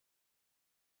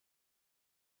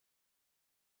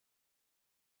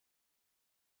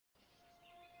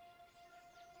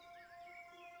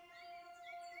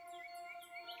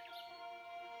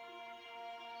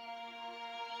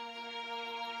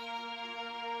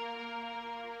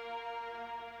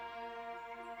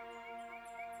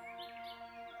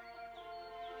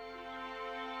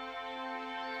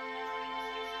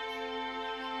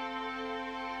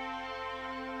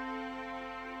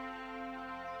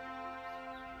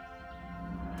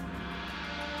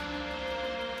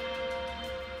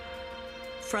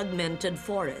fragmented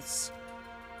forests,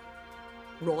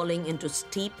 rolling into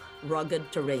steep, rugged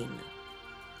terrain,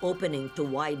 opening to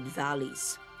wide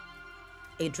valleys.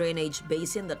 A drainage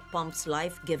basin that pumps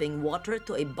life-giving water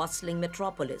to a bustling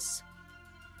metropolis.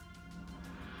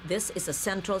 This is a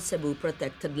central Cebu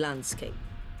protected landscape.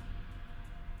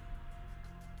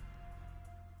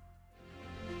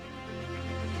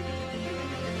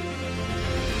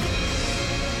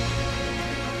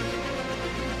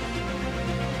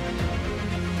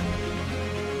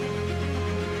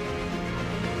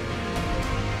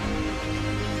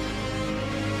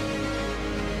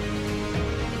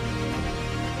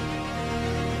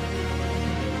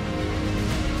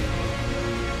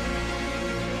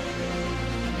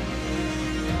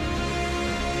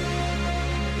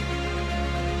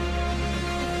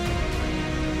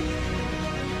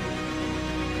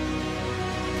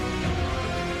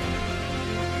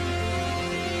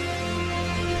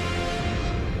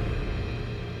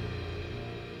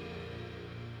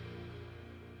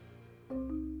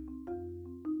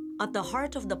 At the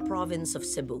heart of the province of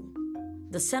Cebu,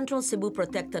 the Central Cebu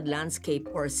Protected Landscape,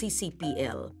 or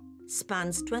CCPL,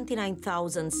 spans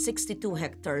 29,062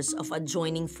 hectares of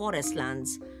adjoining forest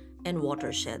lands and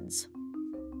watersheds.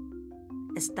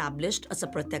 Established as a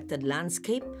protected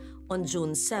landscape on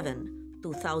June 7,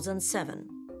 2007,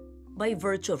 by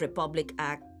virtue of Republic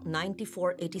Act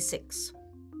 9486,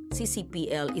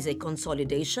 CCPL is a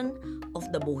consolidation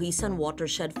of the Buhisan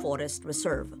Watershed Forest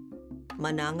Reserve,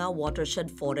 Mananga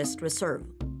Watershed Forest Reserve,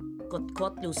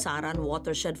 Kotkot-Lusaran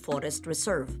Watershed Forest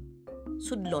Reserve,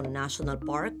 Sudlon National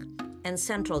Park, and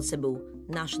Central Cebu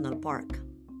National Park.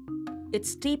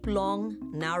 Its steep, long,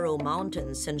 narrow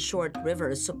mountains and short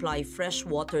rivers supply fresh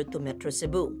water to Metro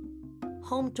Cebu,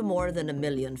 home to more than 1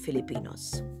 million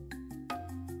Filipinos.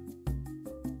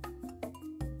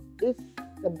 It's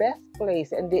the best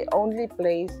place and the only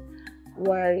place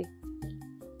where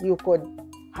you could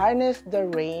harness the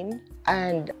rain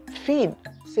and feed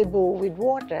Cebu with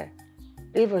water.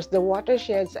 Rivers, the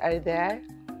watersheds are there,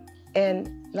 and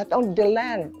not only the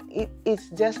land, it's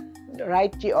just the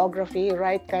right geography,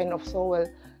 right kind of soil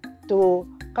to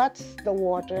catch the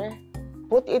water,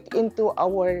 put it into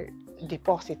our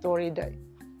depository, the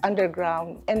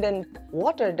underground, and then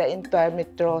water the entire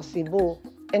Metro Cebu.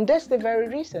 And that's the very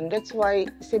reason. That's why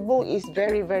Cebu is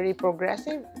very, very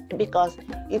progressive, because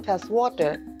it has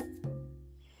water.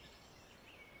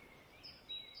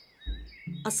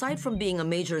 Aside from being a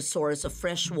major source of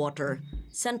fresh water,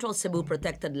 Central Cebu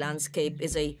Protected Landscape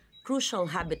is a crucial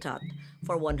habitat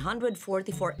for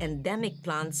 144 endemic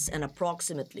plants and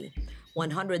approximately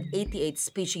 188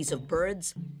 species of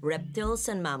birds, reptiles,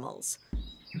 and mammals.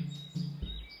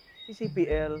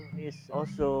 CCPL is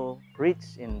also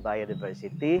rich in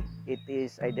biodiversity. It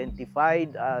is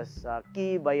identified as a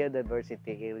key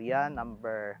biodiversity area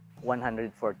number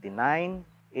 149.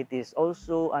 It is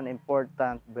also an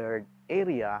important bird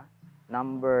area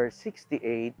number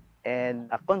 68 and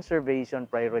a conservation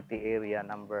priority area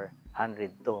number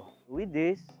 102. With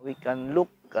this, we can look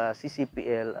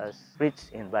CCPL as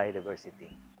rich in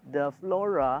biodiversity. The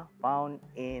flora found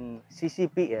in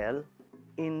CCPL,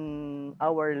 in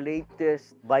our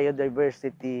latest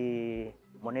biodiversity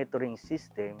monitoring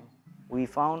system, we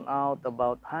found out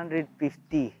about 150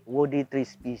 woody tree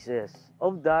species.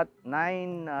 Of that,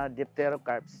 9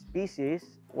 dipterocarp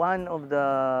species. One of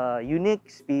the unique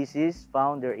species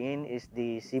found therein is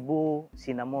the Cebu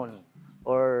cinnamon,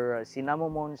 or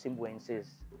Cinnamomon cebuensis.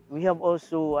 We have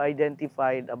also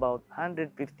identified about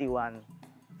 151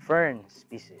 fern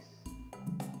species.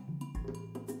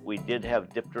 We did have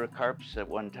dipterocarps at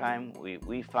one time.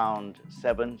 We found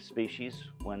 7 species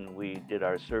when we did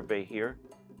our survey here.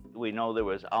 We know there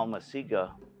was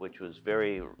almasiga, which was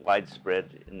very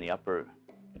widespread in the upper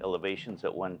elevations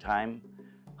at one time.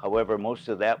 However, most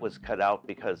of that was cut out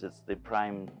because it's the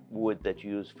prime wood that's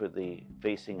used for the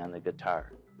facing on the guitar.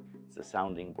 It's the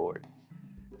sounding board.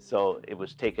 So it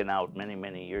was taken out many,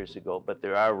 many years ago, but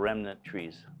there are remnant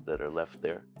trees that are left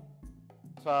there.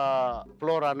 Sa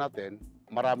flora natin,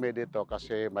 marami dito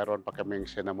kasi mayroon pa kaming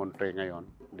cinnamon tree ngayon.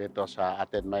 Dito sa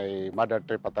atin may mother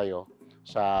tree pa tayo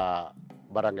sa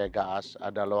Barangay Gaas,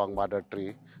 2 mother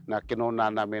tree na kinuna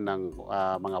namin ng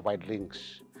mga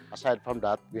wildlings. Aside from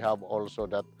that, we have also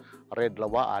that red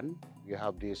lawaan, we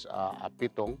have this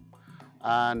apitong,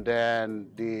 and then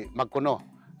the magkuno,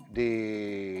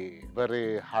 the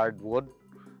very hardwood.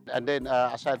 And then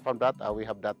aside from that, we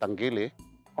have the tanggili.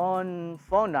 On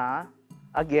fauna,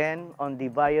 again, on the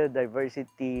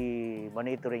biodiversity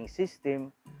monitoring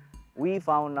system, we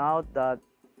found out that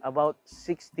about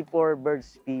 64 bird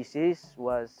species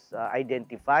was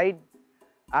identified.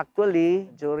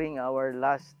 Actually, during our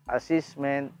last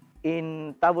assessment,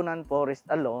 in Tabunan Forest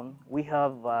alone, we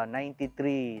have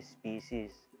 93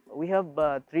 species. We have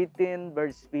 13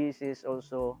 bird species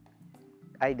also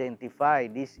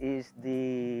identified. This is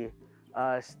the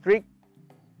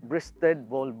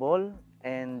streak-breasted bulbul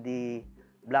and the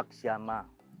black siama.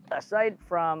 Aside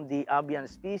from the avian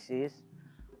species,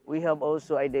 we have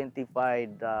also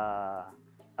identified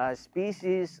a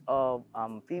species of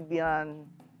amphibian,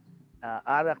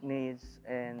 arachnids,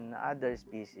 and other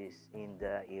species in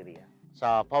the area.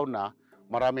 Sa fauna,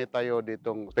 marami tayo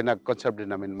ditong pinag-conserve din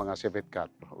namin mga civet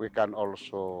cat. We can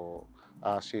also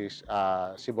see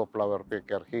Cebu flower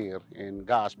picker here in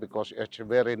Gaas because it's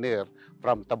very near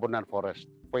from Tabunan Forest.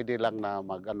 Pwede lang na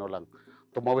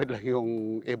tumawid lang yung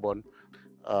ibon,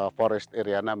 forest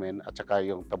area namin at saka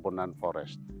yung Tabunan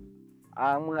Forest.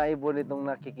 Ang mga ibon itong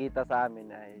nakikita sa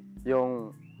amin ay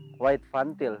yung white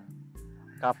fantail,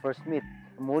 coppersmith,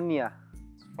 ammonia,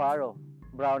 sparrow,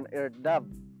 brown-eared dove,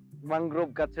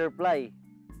 mangrove caterpillar,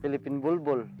 Philippine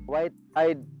bulbul,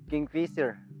 white-eyed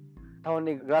kingfisher,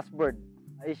 tawny grassbird,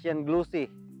 Asian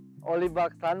glucy,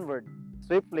 olive-back sunbird,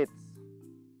 swiftlets.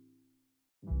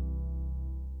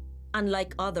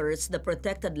 Unlike others, the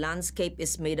protected landscape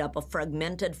is made up of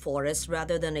fragmented forests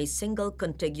rather than a single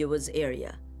contiguous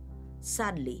area.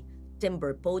 Sadly,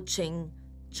 timber poaching,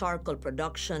 charcoal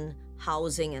production,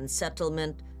 housing and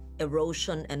settlement,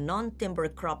 erosion, and non-timber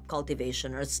crop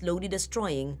cultivation are slowly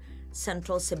destroying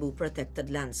Central Cebu protected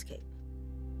landscape.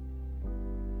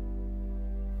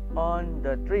 On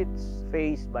the threats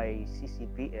faced by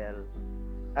CCPL,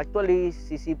 actually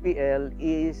CCPL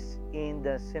is in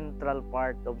the central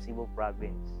part of Cebu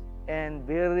province and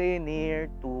very near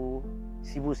to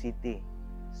Cebu City.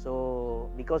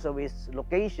 So because of its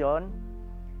location,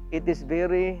 it is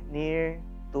very near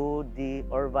to the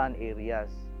urban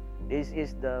areas. This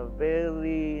is the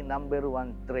very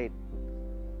 #1 threat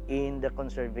in the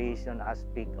conservation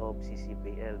aspect of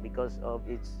CCPL because of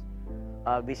its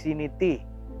vicinity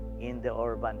in the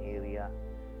urban area.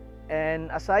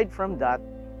 And aside from that,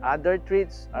 other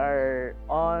threats are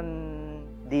on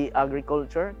the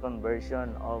agriculture,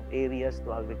 conversion of areas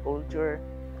to agriculture.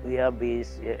 We have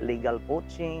this illegal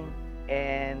poaching,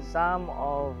 and some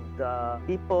of the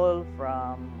people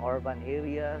from urban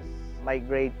areas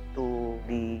migrate to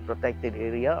the protected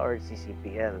area or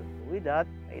CCPL. With that,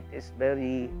 it is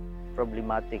very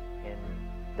problematic in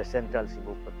the Central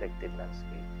Cebu protected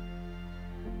landscape.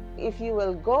 If you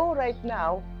will go right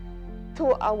now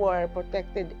to our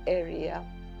protected area,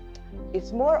 it's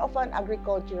more of an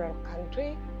agricultural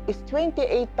country. It's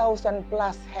 28,000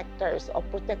 plus hectares of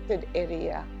protected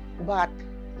area, but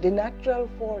the natural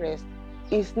forest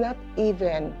is not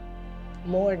even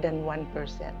more than 1%.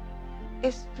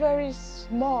 It's very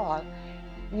small.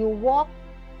 You walk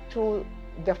through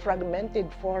the fragmented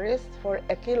forest for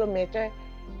a kilometer,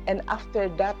 and after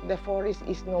that, the forest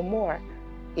is no more.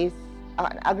 It's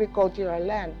an agricultural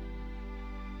land.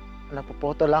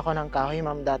 Nagpuputol ako ng kahoy,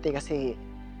 ma'am, dati kasi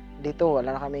dito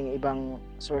wala na kaming ibang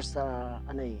source sa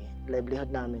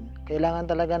livelihood namin. Kailangan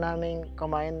talaga namin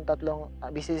kumain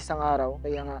 3 bisis isang araw,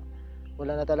 kaya nga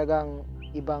wala na talagang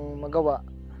ibang magawa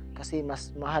kasi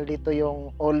mas mahal dito yung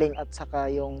uling at saka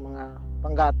yung mga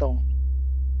panggatong.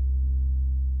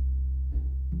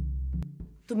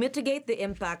 To mitigate the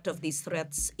impact of these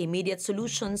threats, immediate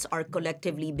solutions are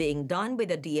collectively being done by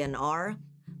the DNR,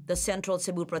 the Central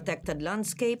Cebu Protected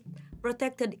Landscape,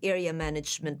 Protected Area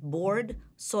Management Board,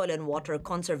 Soil and Water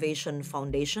Conservation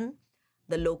Foundation,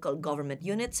 the local government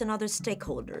units, and other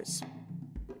stakeholders.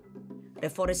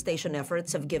 Reforestation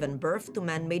efforts have given birth to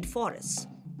man-made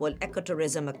forests, while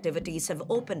ecotourism activities have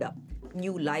opened up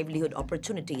new livelihood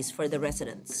opportunities for the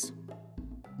residents.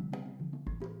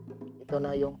 Ito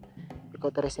na yung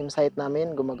ecotourism site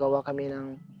namin. Gumagawa kami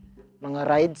ng mga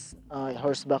rides,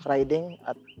 horseback riding,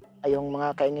 at yung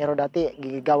mga kaingero dati,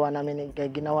 ginawa namin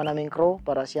crew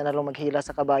para siya na lang maghila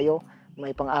sa kabayo.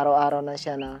 May pang-araw-araw na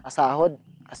siya na asahod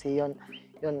kasi yun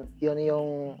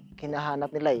yung kinahanap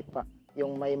nila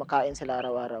yung may makain sila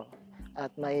araw-araw.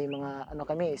 At may mga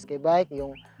kami, ski bike,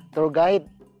 yung tour guide,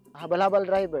 habal-habal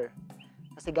driver.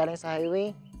 Kasi galing sa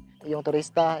highway, yung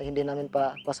turista, hindi namin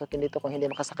pa pasukin dito kung hindi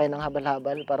makasakay ng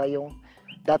habal-habal para yung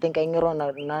dating kaingero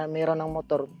na mayroon ng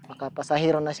motor,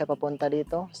 makapasahero na siya papunta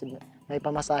dito. May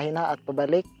pamasahe na at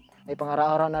pabalik. May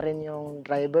pang-araw-araw na rin yung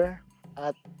driver.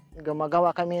 At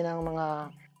gumagawa kami ng mga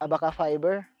abaka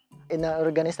fiber.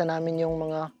 Ina-organisa namin yung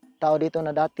mga tao dito na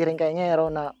dati rin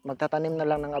kaingero na magtatanim na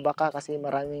lang ng abaka kasi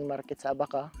maraming market sa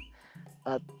abaka.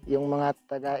 At yung mga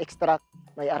taga-extract,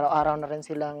 may araw-araw na rin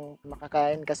silang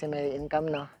makakain kasi may income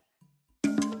na.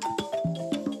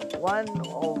 One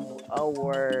of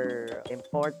our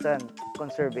important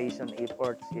conservation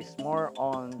efforts is more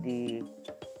on the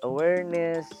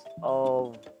awareness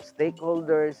of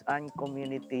stakeholders and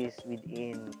communities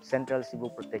within Central Cebu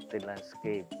Protected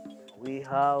Landscape. We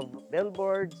have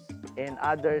billboards and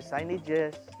other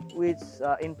signages which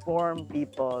inform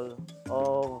people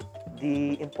of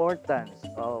the importance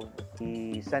of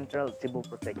the Central Cebu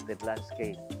Protected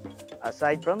Landscape.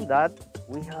 Aside from that,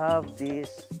 we have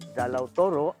this Dalaw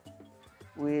Toro,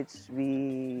 which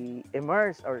we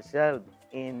immerse ourselves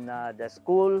in the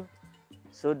school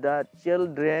so that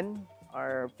children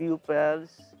or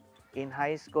pupils in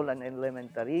high school and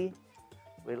elementary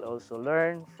will also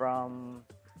learn from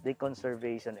the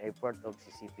conservation effort of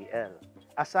CCPL.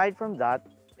 Aside from that,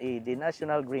 the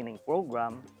National Greening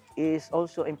Program is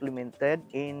also implemented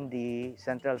in the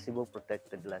Central Cebu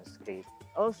Protected Landscape.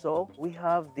 Also, we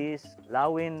have these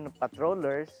Lawin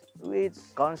patrollers which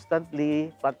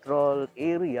constantly patrol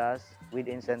areas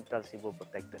within Central Cebu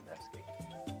Protected Landscape.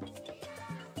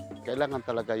 Kailangan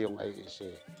talaga yung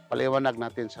IEC. Paliwanag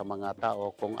natin sa mga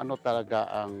tao kung ano talaga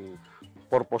ang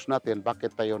purpose natin,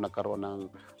 bakit tayo nagkaroon ng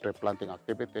replanting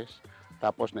activities,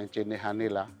 tapos naintindihan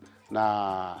nila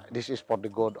na this is for the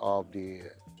good of the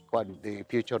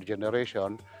future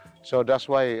generation. So that's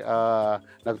why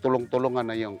nagtulong-tulungan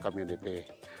na yung community.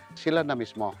 Sila na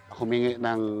mismo humingi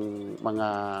ng mga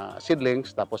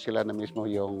seedlings, tapos sila na mismo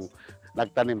yung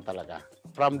nagtanim talaga.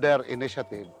 From their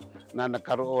initiative na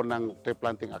nagkaroon ng tree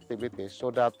planting activities so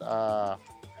that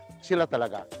sila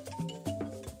talaga.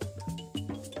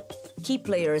 Key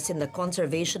players in the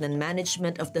conservation and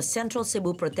management of the Central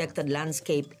Cebu Protected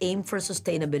Landscape aim for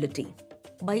sustainability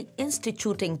by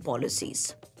instituting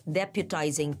policies,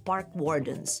 deputizing park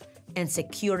wardens, and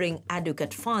securing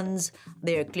adequate funds.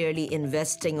 They are clearly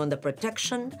investing on the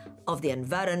protection of the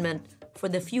environment for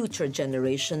the future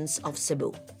generations of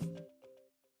Cebu.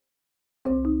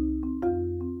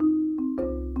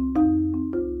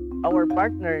 Our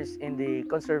partners in the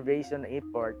conservation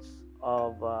efforts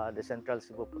of the Central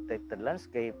Cebu Protected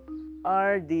Landscape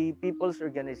are the people's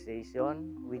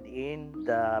organization within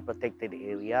the protected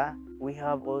area. We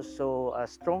have also a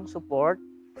strong support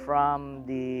from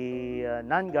the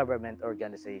non-government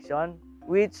organization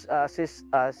which assists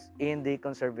us in the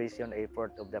conservation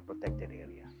effort of the protected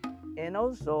area. And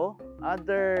also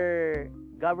other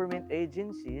government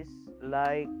agencies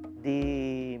like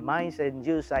the Mines and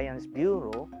Geoscience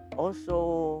Bureau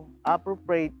also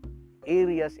appropriate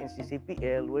areas in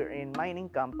CCPL wherein mining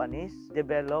companies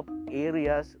develop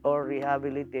areas or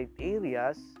rehabilitate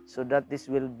areas so that this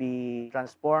will be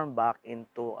transformed back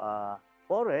into a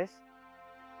forest.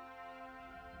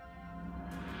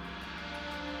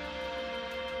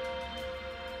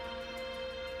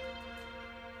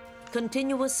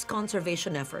 Continuous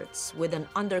conservation efforts with an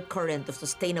undercurrent of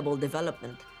sustainable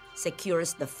development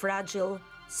secures the fragile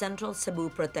Central Cebu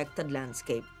Protected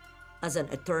Landscape as an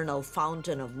eternal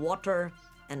fountain of water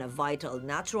and a vital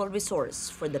natural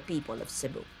resource for the people of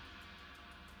Cebu.